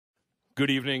Good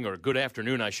evening, or good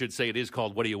afternoon, I should say. It is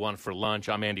called What Do You Want for Lunch?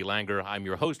 I'm Andy Langer. I'm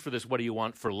your host for this What Do You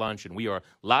Want for Lunch? And we are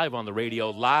live on the radio,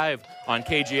 live on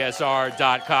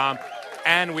KGSR.com.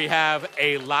 And we have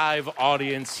a live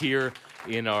audience here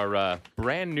in our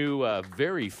brand new,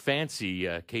 very fancy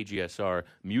KGSR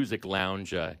Music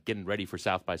Lounge, getting ready for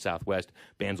South by Southwest.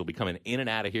 Bands will be coming in and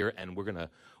out of here, and we're going to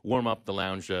warm up the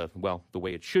lounge, well, the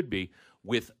way it should be,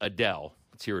 with Adele.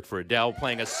 Let's hear it for Adele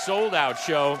playing a sold-out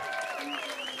show.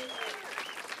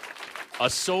 A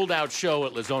sold-out show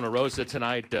at La Zona Rosa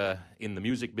tonight. In the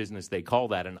music business, they call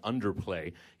that an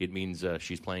underplay. It means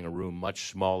she's playing a room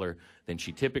much smaller than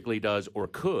she typically does or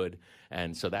could,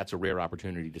 and so that's a rare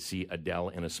opportunity to see Adele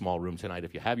in a small room tonight.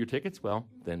 If you have your tickets, well,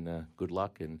 then good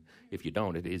luck, and if you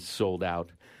don't, it is sold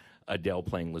out. Adele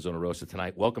playing La Zona Rosa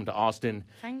tonight. Welcome to Austin.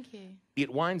 Thank you.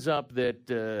 It winds up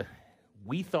that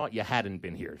we thought you hadn't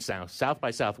been here. South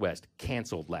by Southwest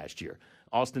canceled last year.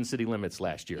 Austin City Limits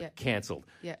last year, canceled.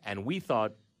 Yeah. And we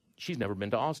thought she's never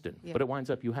been to Austin, but it winds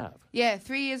up you have. Yeah,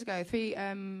 3 years ago,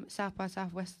 South by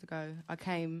Southwest ago, I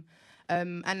came.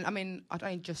 And I mean, I'd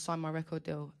only just signed my record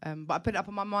deal, but I put it up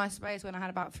on my MySpace when I had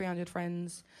about 300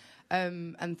 friends.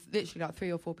 And literally like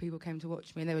 3 or 4 people came to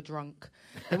watch me, and they were drunk.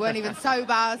 They weren't even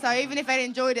sober, so even if they'd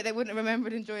enjoyed it, they wouldn't have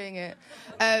remembered enjoying it.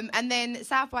 And then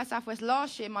South by Southwest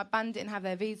last year, my band didn't have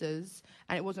their visas,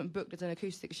 and it wasn't booked as an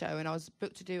acoustic show, and I was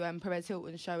booked to do Perez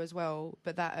Hilton's show as well,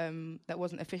 but that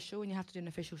wasn't official, and you have to do an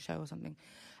official show or something.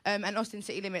 And Austin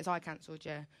City Limits I cancelled,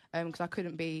 because I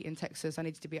couldn't be in Texas. I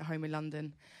needed to be at home in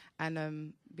London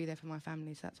and be there for my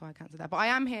family, so that's why I cancelled that. But I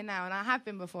am here now, and I have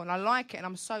been before, and I like it, and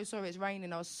I'm so sorry it's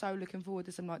raining. I was so looking forward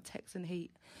to some like Texan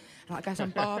heat, like go some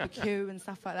barbecue and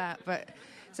stuff like that, but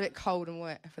it's a bit cold and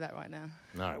wet for that right now.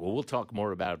 All right, well, we'll talk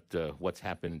more about what's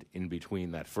happened in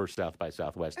between that first South by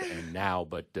Southwest and now,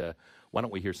 but why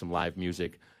don't we hear some live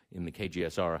music in the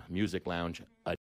KGSR Music Lounge.